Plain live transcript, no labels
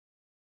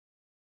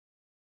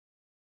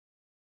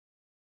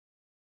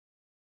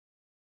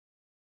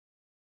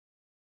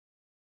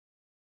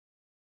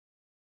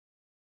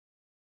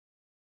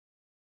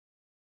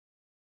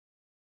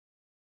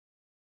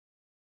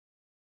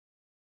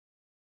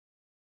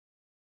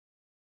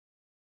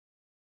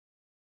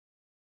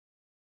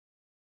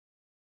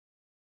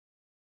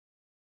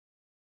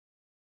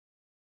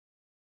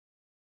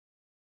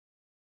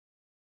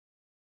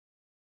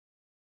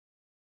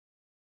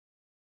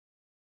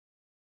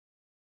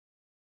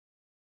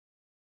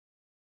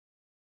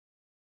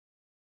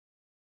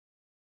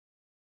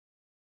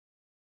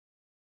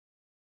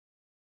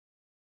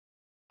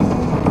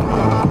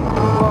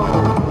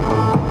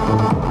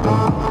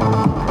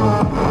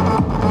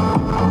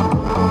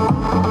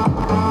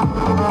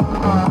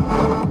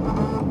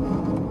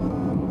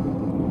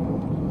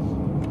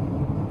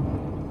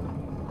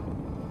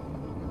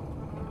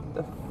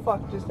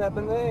just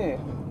happened there?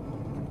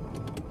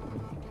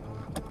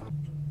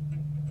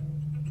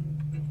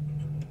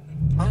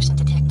 Motion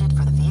detected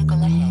for the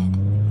vehicle ahead.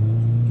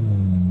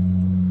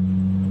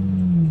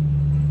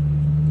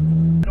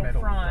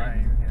 Middle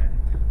frame, yeah.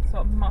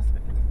 So it must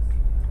be.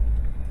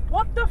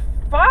 What the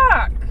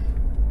fuck?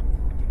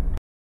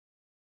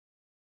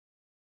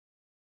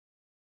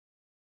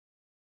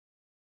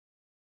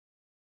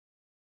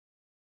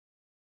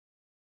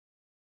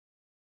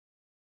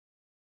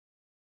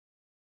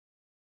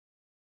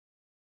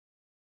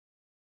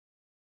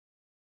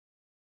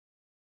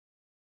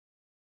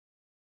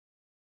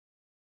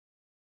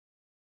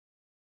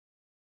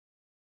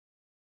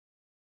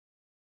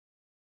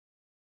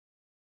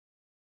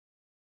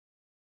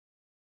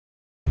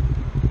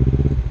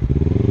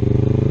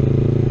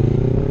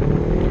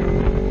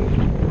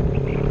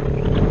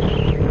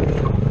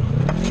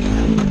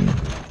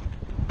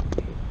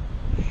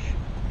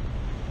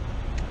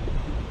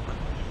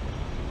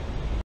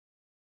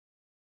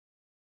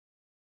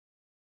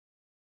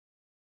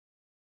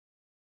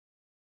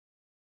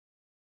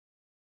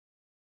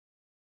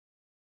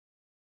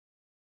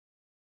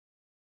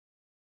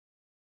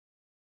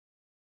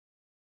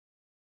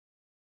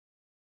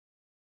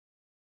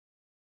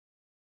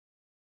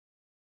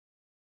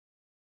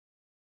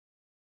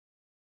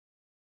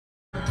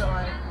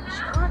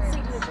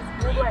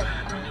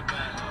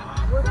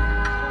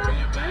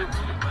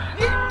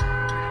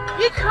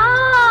 You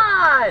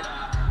can't!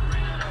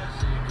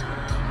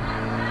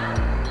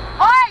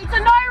 Oi, it's a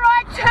no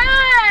right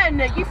turn!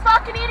 You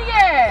fucking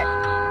idiot!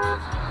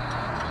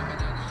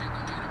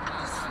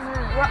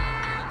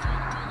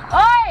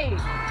 Oi!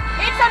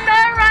 It's a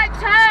no right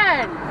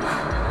turn!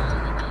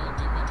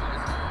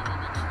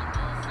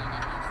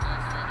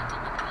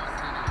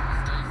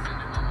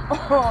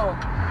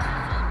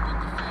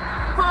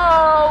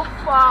 Oh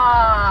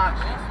fuck!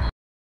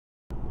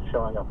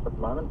 Showing up at the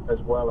moment, as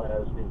well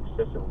as the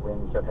excessive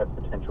winds that have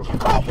potential to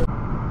capture.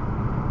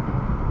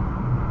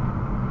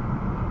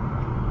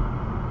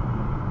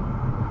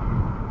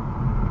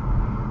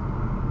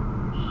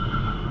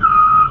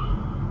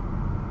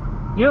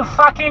 You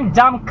fucking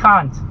dumb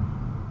cunt!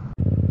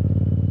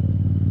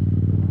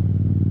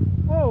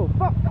 Oh,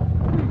 fuck! You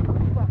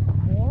fucking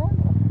moron!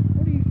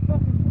 What are you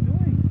fucking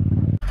doing?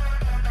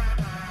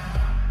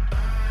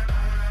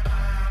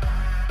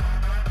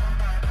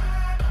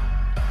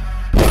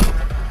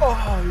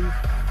 Oh, you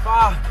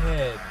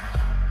fuckhead!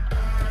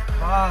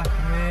 Fuck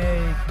me,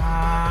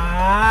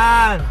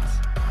 cunt!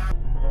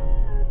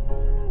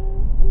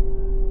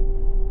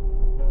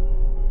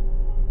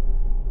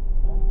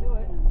 Don't do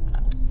it.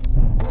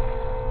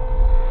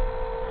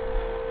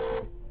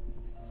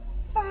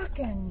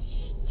 Fucking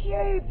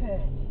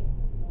stupid!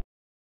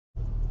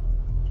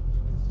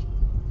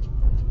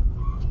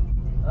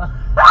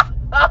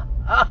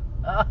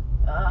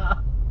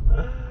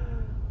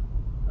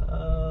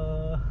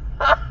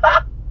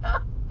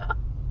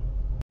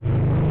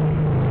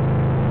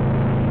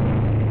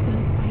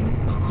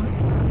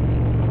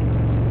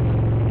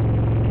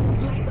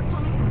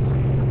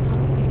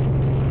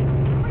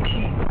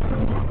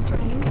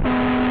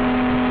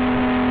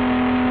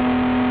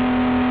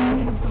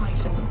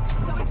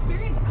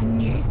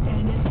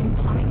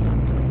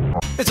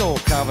 It's all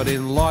covered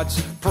in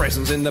lights,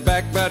 presents in the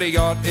back, but he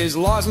got his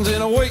license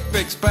in a week,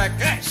 Vic's back.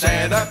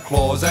 Santa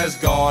Claus has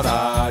got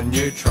a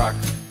new truck.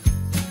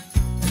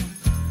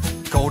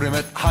 Called him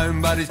at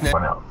home, but he's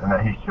never else, and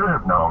that he should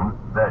have known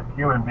that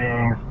human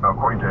beings,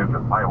 according to the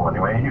Bible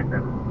anyway, human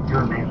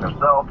beings are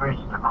selfish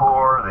to the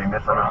core, they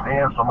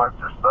misunderstand so much,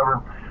 they're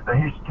stubborn, that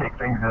he should take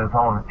things in his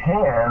own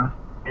hands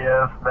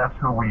if that's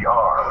who we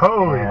are.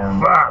 Holy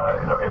fuck!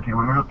 You know, if he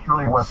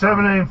truly wants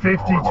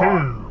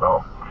 1752.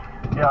 So,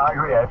 yeah, I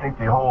agree. I think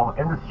the whole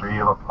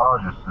industry of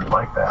apologists is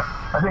like that.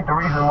 I think the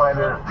reason why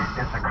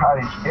it's a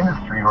cottage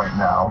industry right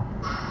now,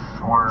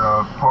 where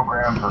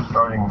programs are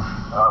starting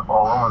up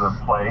all over the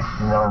place,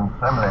 you know, in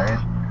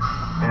seminaries,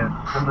 is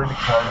simply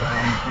because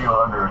they feel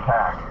under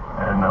attack,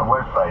 and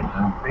websites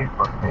and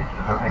Facebook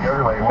pages. I think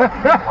everybody wants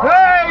to be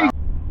apologized.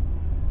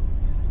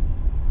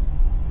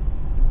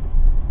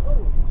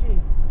 Oh, gee.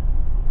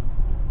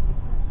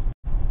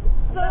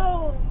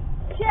 So,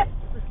 chips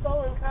the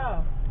stolen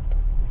car.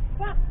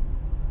 Fuck.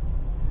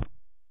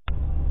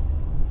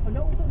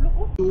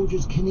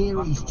 George's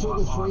Canaries, 2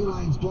 to 3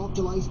 lanes, block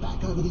delays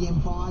back over the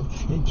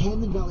M5 and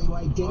Camden Valley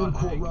Way,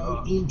 Denoncourt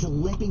Road into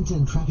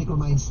Leppington. Traffic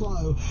remains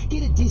slow.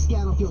 Get a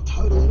discount off your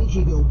total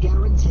energy bill,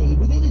 guaranteed,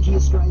 with Energy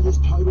Australia's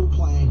Total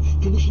Plan.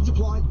 Conditions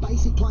apply.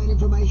 Basic plan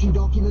information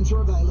documents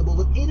are available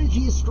at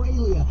Energy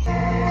Australia.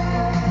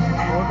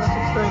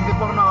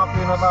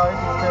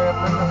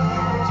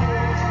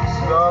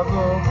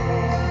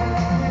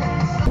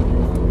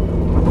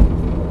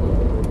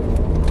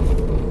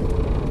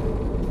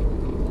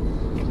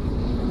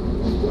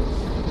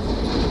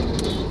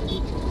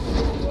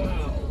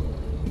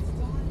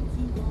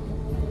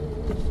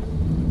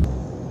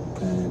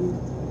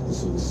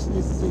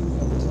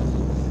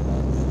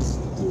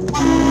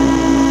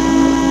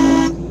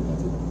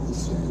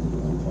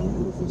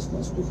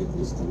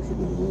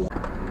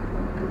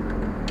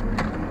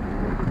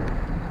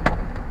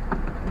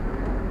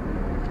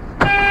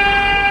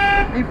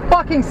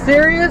 fucking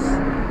serious?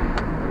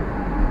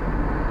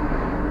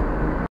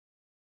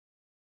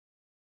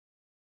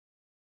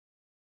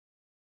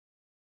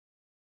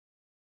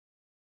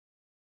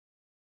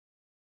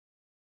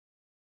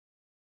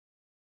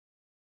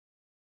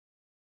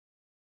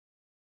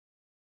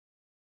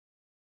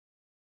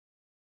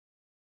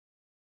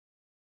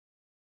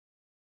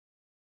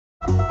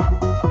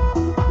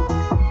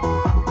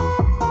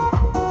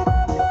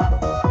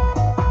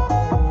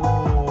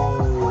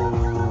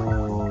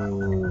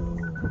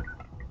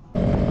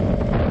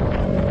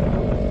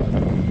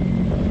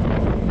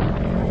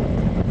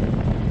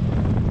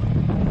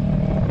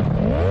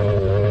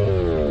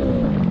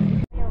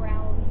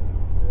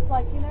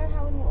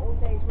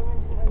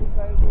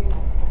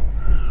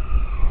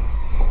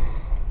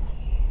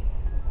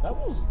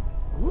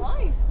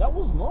 That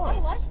was nice. I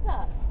like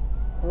that.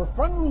 For a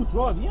front wheel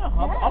drive, yeah.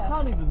 I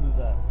can't even do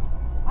that.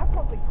 I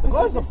probably The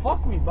guy's a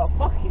fuck me, but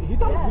fuck it. He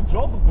done a good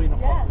job of being a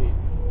fuck me.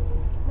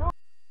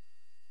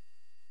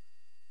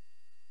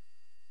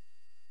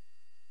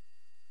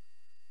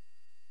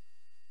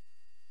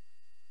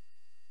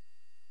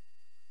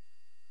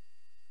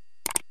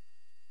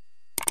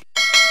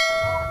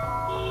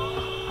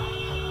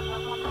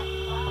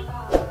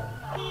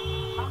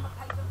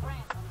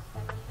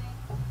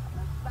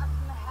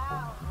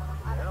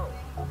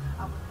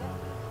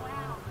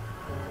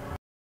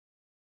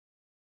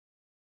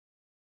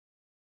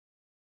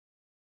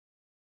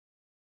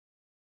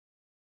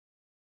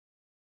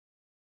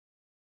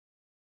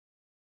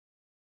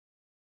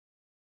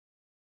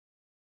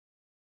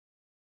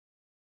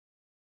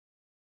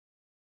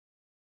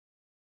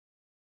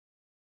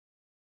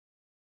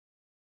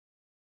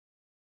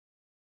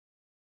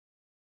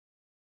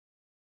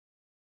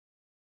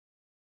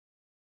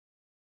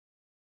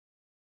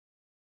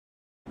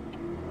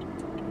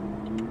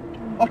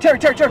 Oh, Terry.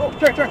 Terry,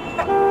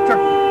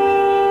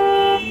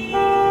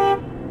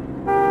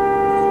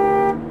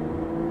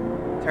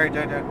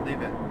 don't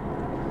leave it.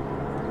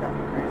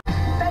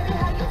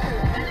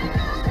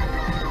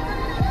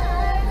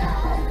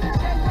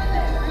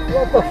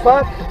 What the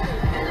fuck?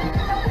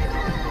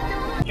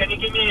 Can you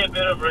give me a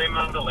bit of room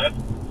on the left?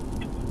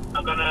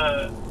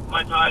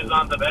 My tire's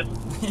on the best.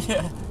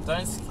 Yeah,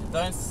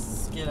 don't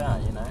skid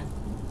out, you know.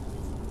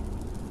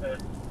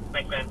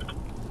 Makes sense.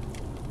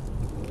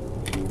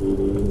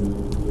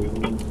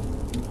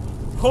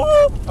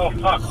 Oh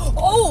fuck.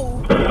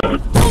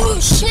 Oh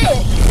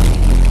shit!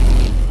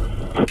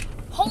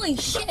 Holy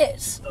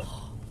shit!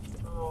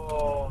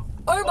 Oh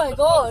my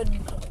god!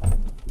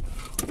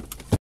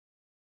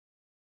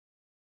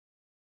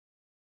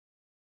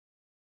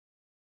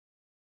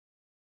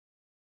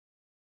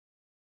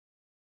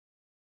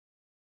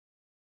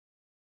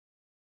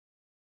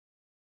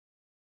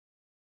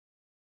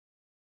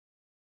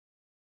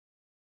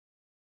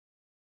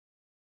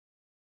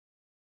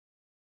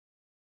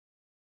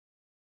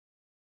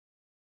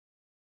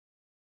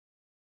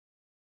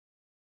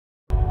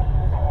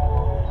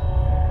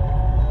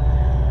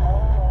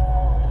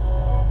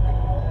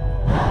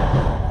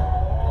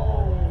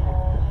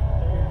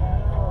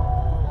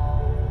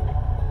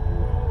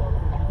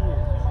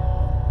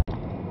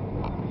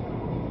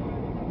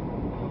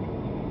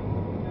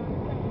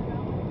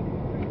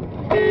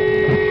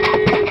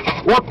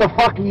 What the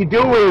fuck are you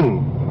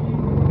doing?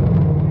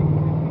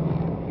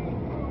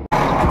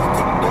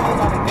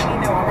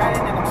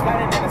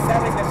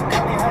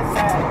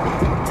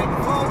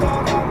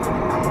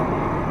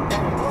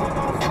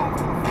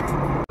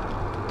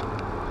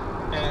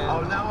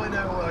 Oh, now I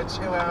know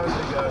 2 hours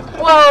ago.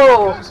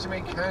 Whoa! Goes to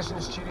make cash in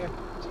the studio.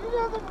 Do you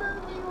know the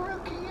movie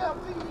Rookie of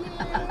the Year?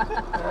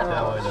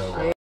 Now I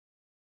know.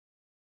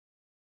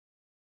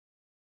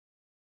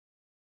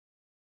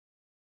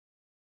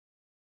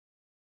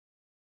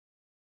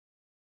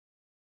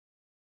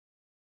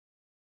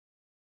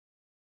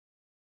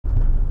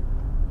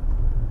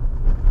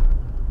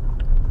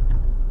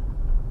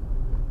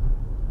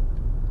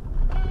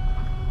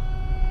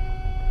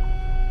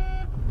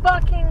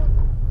 Fucking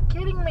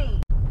kidding me.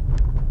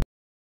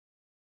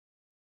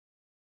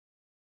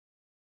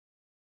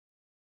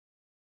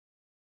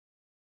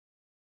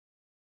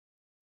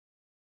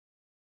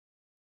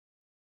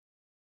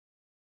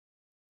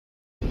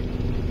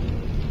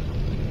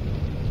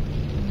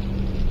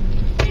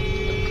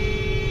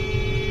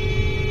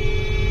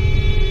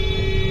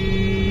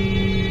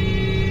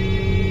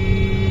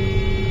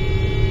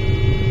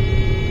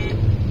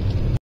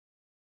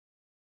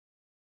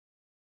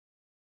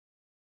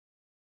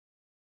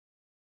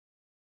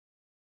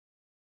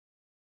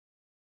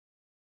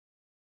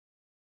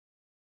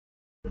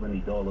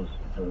 $20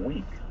 a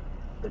week.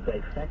 The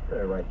de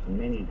facto rate for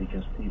many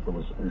because people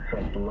is in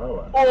fact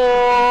lower.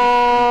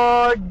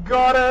 Oh,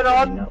 got it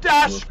on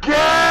dash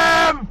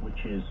cam!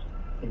 Which is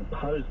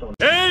imposed on.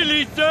 Hey,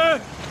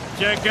 Lisa!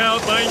 Check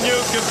out my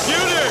new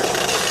computer!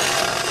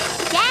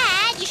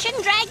 Dad, you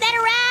shouldn't drag that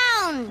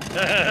around!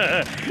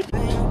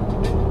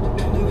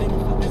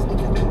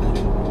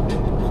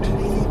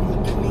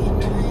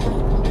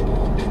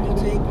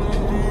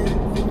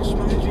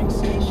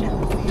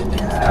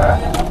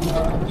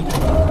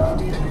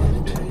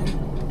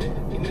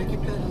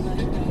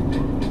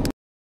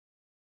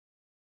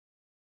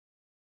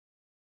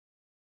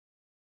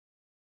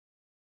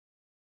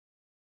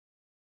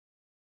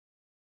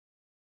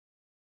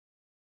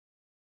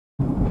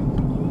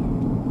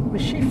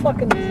 Was she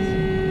fucking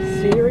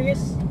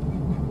serious?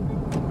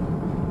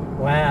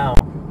 Wow.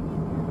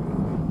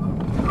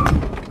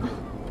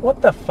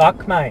 What the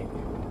fuck, mate?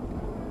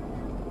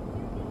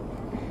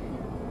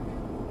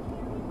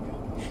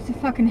 She's a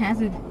fucking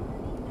hazard.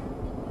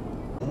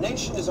 The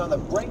nation is on the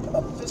brink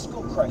of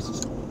fiscal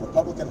crisis.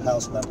 Republican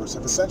House members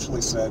have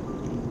essentially said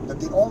that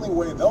the only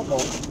way they'll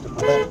vote to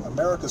prevent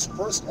America's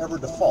first ever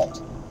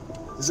default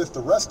is if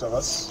the rest of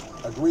us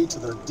agree to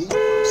their deep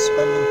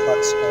spending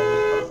cuts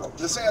only approach.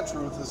 The sad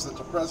truth is that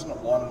the president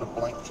wanted a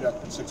blank check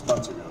 6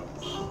 months ago.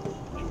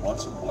 He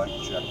wants a blank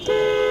check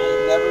today.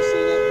 We've never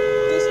seen it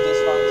this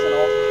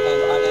dysfunctional,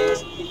 and I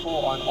ask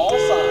people on all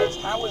sides,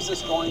 how is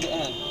this going to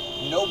end?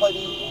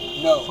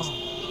 Nobody knows.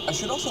 I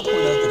should also point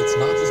out that it's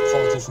not just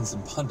politicians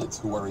and pundits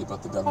who worry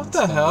about the government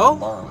spending and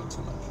borrowing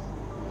too much.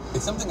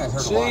 It's something I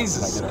heard a lot when I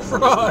did our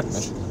University of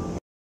Michigan.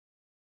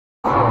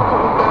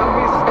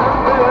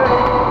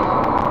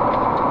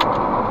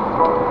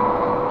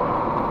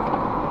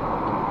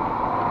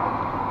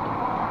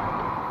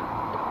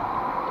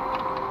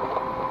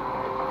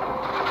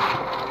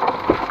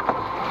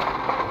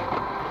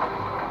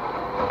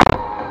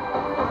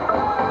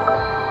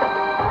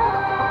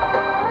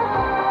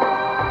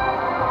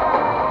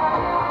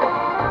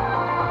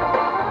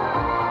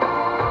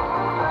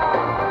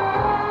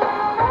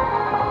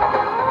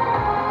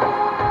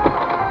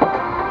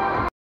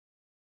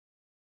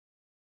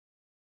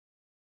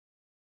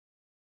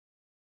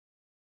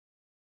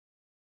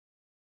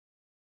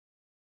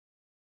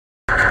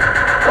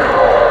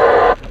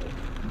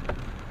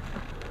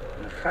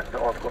 The fact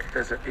that I've got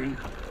Desert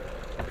Eagle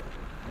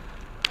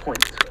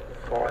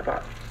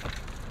 0.58.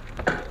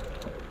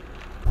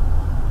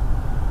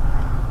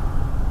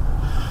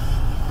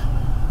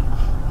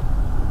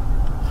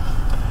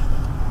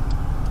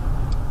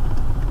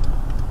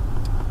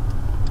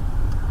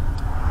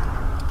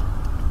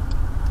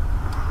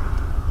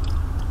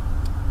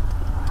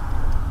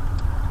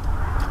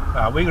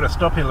 We gotta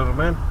stop here, little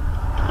man.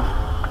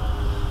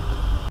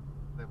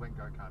 They went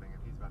go-karting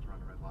and he's about to run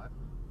a red light.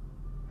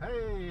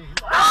 Hey!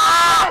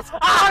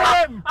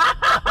 Ah! Him!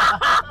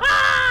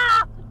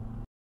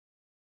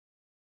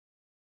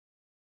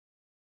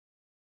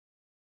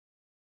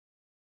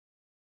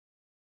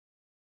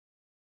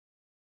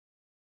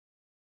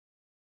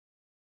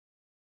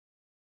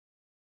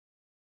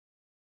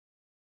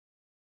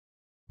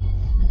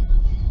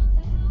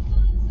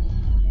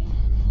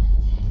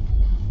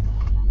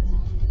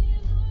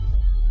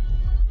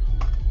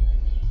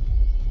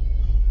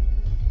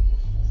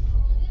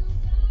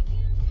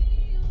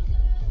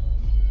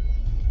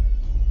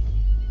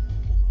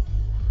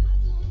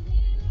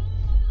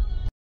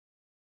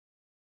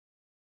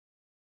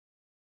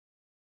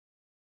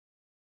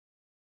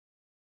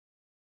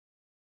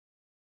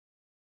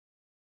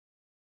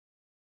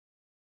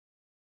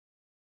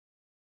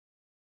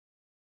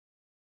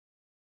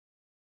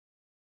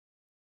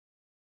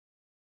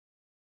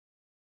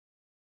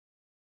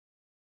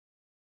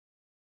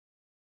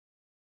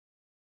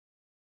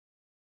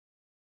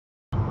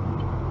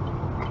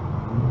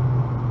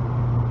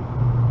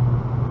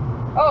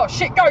 Oh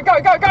shit, go, go,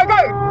 go, go, go!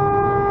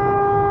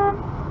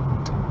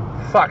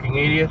 Fucking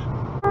idiot.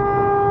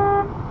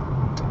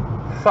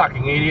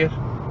 Fucking idiot.